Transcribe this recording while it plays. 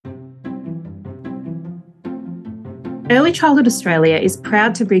Early Childhood Australia is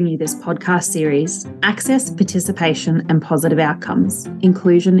proud to bring you this podcast series, Access, Participation and Positive Outcomes,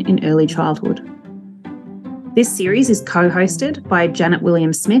 Inclusion in Early Childhood. This series is co-hosted by Janet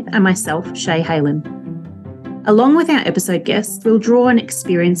Williams-Smith and myself, Shay Halen. Along with our episode guests, we'll draw on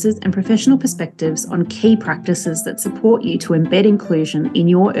experiences and professional perspectives on key practices that support you to embed inclusion in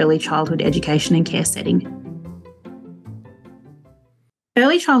your early childhood education and care setting.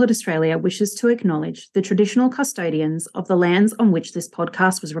 Early Childhood Australia wishes to acknowledge the traditional custodians of the lands on which this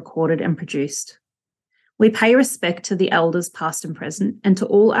podcast was recorded and produced. We pay respect to the elders past and present and to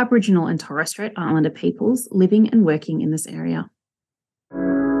all Aboriginal and Torres Strait Islander peoples living and working in this area.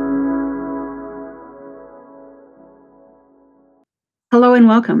 Hello and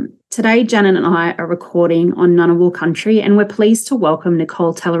welcome. Today, Janet and I are recording on Ngunnawal country, and we're pleased to welcome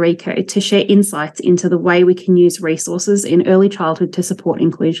Nicole Talarico to share insights into the way we can use resources in early childhood to support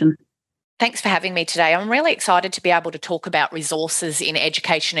inclusion. Thanks for having me today. I'm really excited to be able to talk about resources in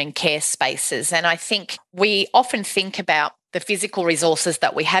education and care spaces. And I think we often think about the physical resources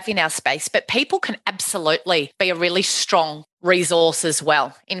that we have in our space, but people can absolutely be a really strong resource as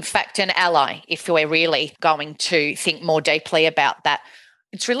well. In fact, an ally, if we're really going to think more deeply about that.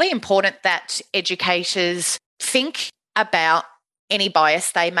 It's really important that educators think about any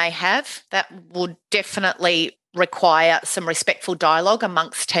bias they may have. That would definitely require some respectful dialogue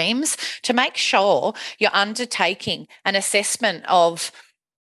amongst teams to make sure you're undertaking an assessment of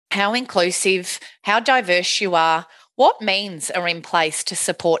how inclusive, how diverse you are, what means are in place to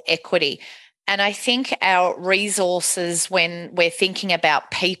support equity. And I think our resources, when we're thinking about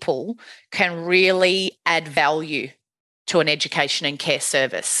people, can really add value to an education and care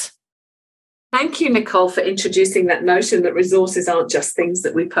service. Thank you, Nicole, for introducing that notion that resources aren't just things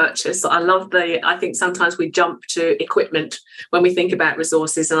that we purchase. I think sometimes we jump to equipment when we think about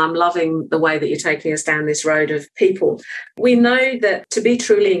resources, and I'm loving the way that you're taking us down this road of people. We know that to be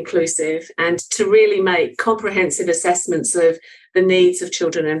truly inclusive and to really make comprehensive assessments of the needs of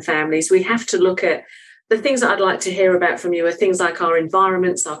children and families, we have to look at the things that I'd like to hear about from you are things like our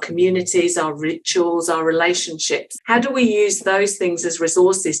environments, our communities, our rituals, our relationships. How do we use those things as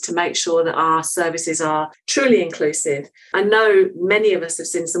resources to make sure that our services are truly inclusive? I know many of us have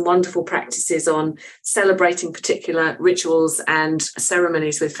seen some wonderful practices on celebrating particular rituals and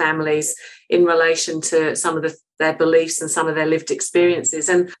ceremonies with families in relation to some of their beliefs and some of their lived experiences,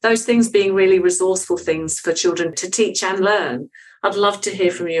 and those things being really resourceful things for children to teach and learn. I'd love to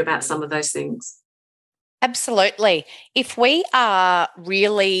hear from you about some of those things. Absolutely. If we are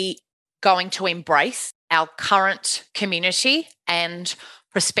really going to embrace our current community and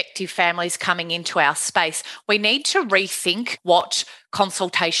prospective families coming into our space, we need to rethink what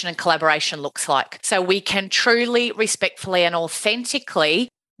consultation and collaboration looks like so we can truly, respectfully and authentically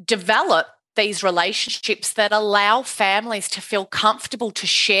develop these relationships that allow families to feel comfortable to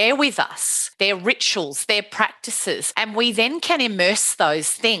share with us their rituals, their practices, and we then can immerse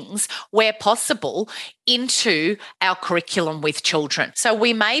those things where possible into our curriculum with children. So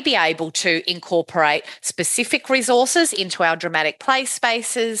we may be able to incorporate specific resources into our dramatic play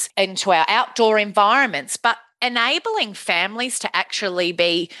spaces, into our outdoor environments, but enabling families to actually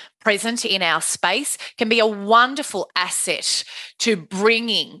be present in our space can be a wonderful asset to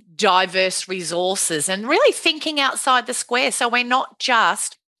bringing diverse resources and really thinking outside the square. So we're not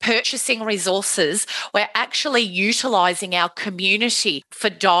just purchasing resources, we're actually utilising our community for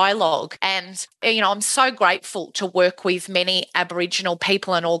dialogue. And, I'm so grateful to work with many Aboriginal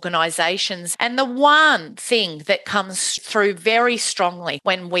people and organisations. And the one thing that comes through very strongly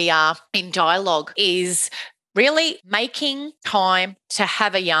when we are in dialogue is really making time to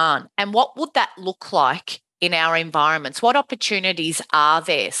have a yarn. And what would that look like in our environments? What opportunities are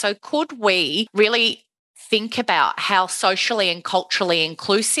there? So could we really think about how socially and culturally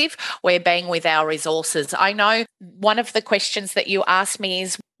inclusive we're being with our resources? I know one of the questions that you asked me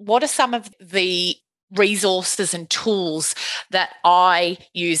is, what are some of the resources and tools that I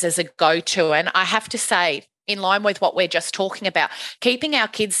use as a go-to? And I have to say, in line with what we're just talking about, keeping our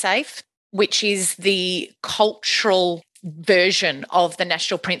kids safe, which is the cultural version of the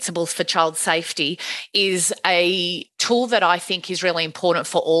National Principles for Child Safety, is a tool that I think is really important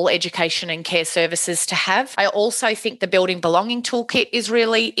for all education and care services to have. I also think the Building Belonging Toolkit is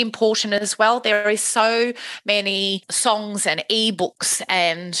really important as well. There is so many songs and ebooks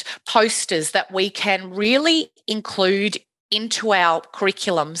and posters that we can really include into our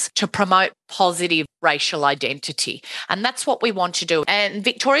curriculums to promote positive racial identity. And that's what we want to do. And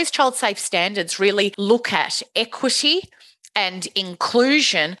Victoria's Child Safe Standards really look at equity and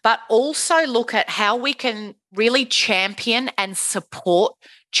inclusion, but also look at how we can really champion and support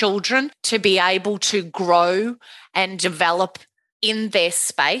children to be able to grow and develop in their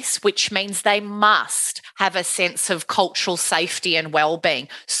space, which means they must have a sense of cultural safety and well-being,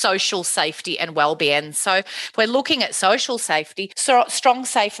 social safety and well-being. So if we're looking at social safety, so Strong,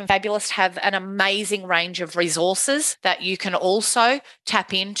 Safe and Fabulous have an amazing range of resources that you can also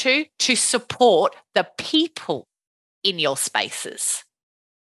tap into to support the people in your spaces.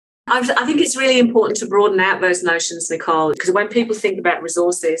 I think it's really important to broaden out those notions, Nicole, because when people think about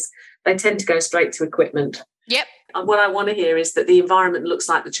resources, they tend to go straight to equipment. Yep. And what I want to hear is that the environment looks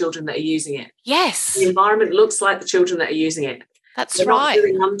like the children that are using it. Yes. The environment looks like the children that are using it. That's They're right. not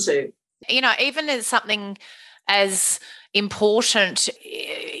doing unto. Even as something as important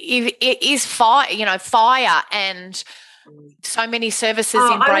is fire, fire, and so many services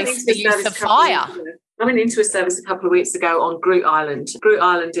embrace the use of fire. I went into a service a couple of weeks ago on Groot Island. Groot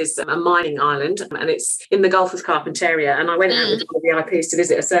Island is a mining island and it's in the Gulf of Carpentaria. And I went out with one of the VIPs to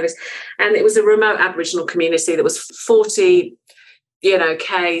visit a service, and it was a remote Aboriginal community that was 40,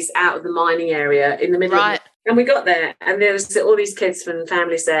 Ks out of the mining area in the middle of it. And we got there, and there was all these kids from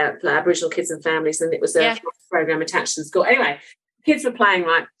families there, Aboriginal kids and families, and it was a program attached to the school. Anyway, kids were playing,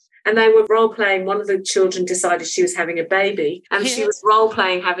 right? And they were role-playing. One of the children decided she was having a baby, and she was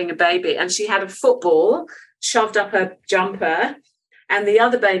role-playing having a baby, and she had a football shoved up her jumper, and the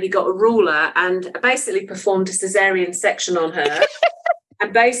other baby got a ruler and basically performed a cesarean section on her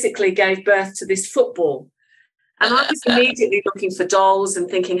and basically gave birth to this football. And I was immediately looking for dolls and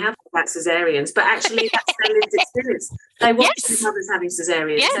thinking, how about cesareans? But actually, that's their lived experience. They watch their mothers having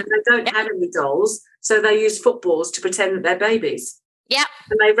cesareans, and they don't have any dolls, so they use footballs to pretend that they're babies. Yeah.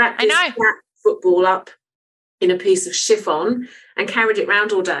 And they wrapped this flat football up in a piece of chiffon and carried it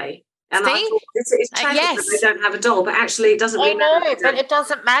around all day. And I thought, it's tragic that they don't have a doll, but actually it doesn't really matter. But it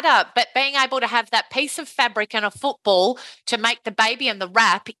doesn't matter. But being able to have that piece of fabric and a football to make the baby and the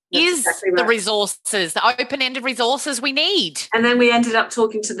wrap is the resources, the open-ended resources we need. And then we ended up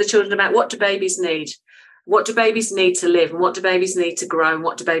talking to the children about what do babies need? What do babies need to live, and what do babies need to grow, and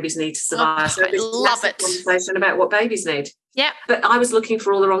what do babies need to survive? So this love it. Conversation about what babies need. Yeah. But I was looking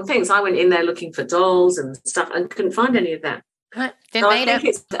for all the wrong things. I went in there looking for dolls and stuff and couldn't find any of that. I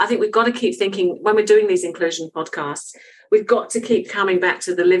think we've got to keep thinking when we're doing these inclusion podcasts, we've got to keep coming back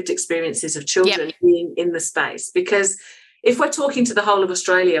to the lived experiences of children being in the space, because if we're talking to the whole of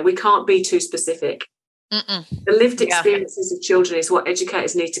Australia, we can't be too specific. The lived experiences of children is what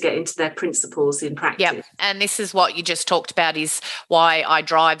educators need to get into their principles in practice. Yep. And this is what you just talked about, is why I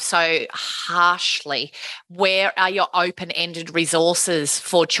drive so harshly. Where are your open-ended resources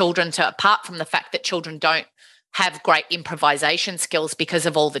for children to, apart from the fact that children don't have great improvisation skills because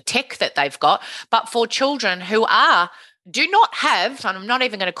of all the tech that they've got, but for children who do not have, and I'm not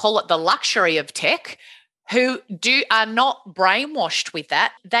even going to call it the luxury of tech, who are not brainwashed with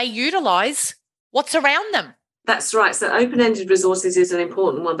that, they utilise what's around them. That's right. So open-ended resources is an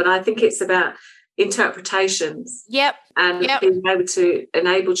important one, but I think it's about interpretations. Yep. And being able to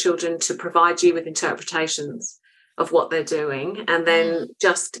enable children to provide you with interpretations of what they're doing, and then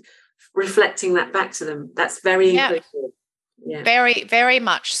just reflecting that back to them. That's very inclusive. Yeah. Very, very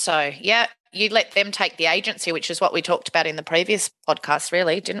much so. Yeah. You let them take the agency, which is what we talked about in the previous podcast,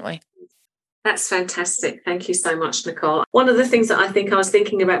 really, didn't we? That's fantastic. Thank you so much, Nicole. One of the things that I was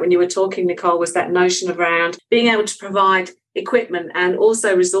thinking about when you were talking, Nicole, was that notion around being able to provide equipment and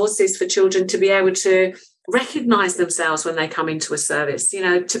also resources for children to be able to recognise themselves when they come into a service,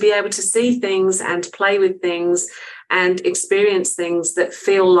 to be able to see things and play with things and experience things that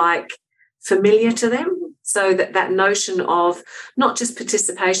feel like familiar to them, so that notion of not just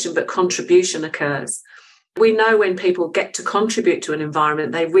participation but contribution occurs. We know when people get to contribute to an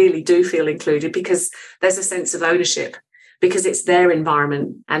environment, they really do feel included, because there's a sense of ownership, because it's their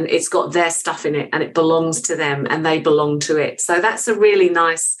environment and it's got their stuff in it and it belongs to them and they belong to it. So that's a really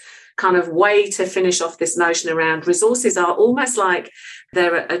nice kind of way to finish off this notion around resources are almost like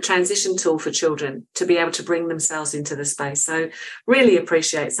they're a transition tool for children to be able to bring themselves into the space. So really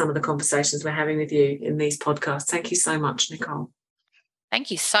appreciate some of the conversations we're having with you in these podcasts. Thank you so much, Nicole.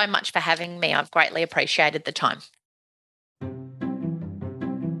 Thank you so much for having me. I've greatly appreciated the time.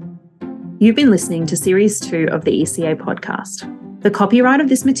 You've been listening to Series 2 of the ECA podcast. The copyright of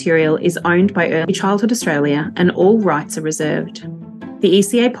this material is owned by Early Childhood Australia and all rights are reserved. The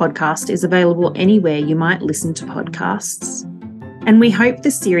ECA podcast is available anywhere you might listen to podcasts. And we hope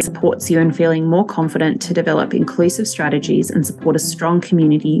this series supports you in feeling more confident to develop inclusive strategies and support a strong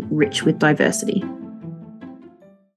community rich with diversity.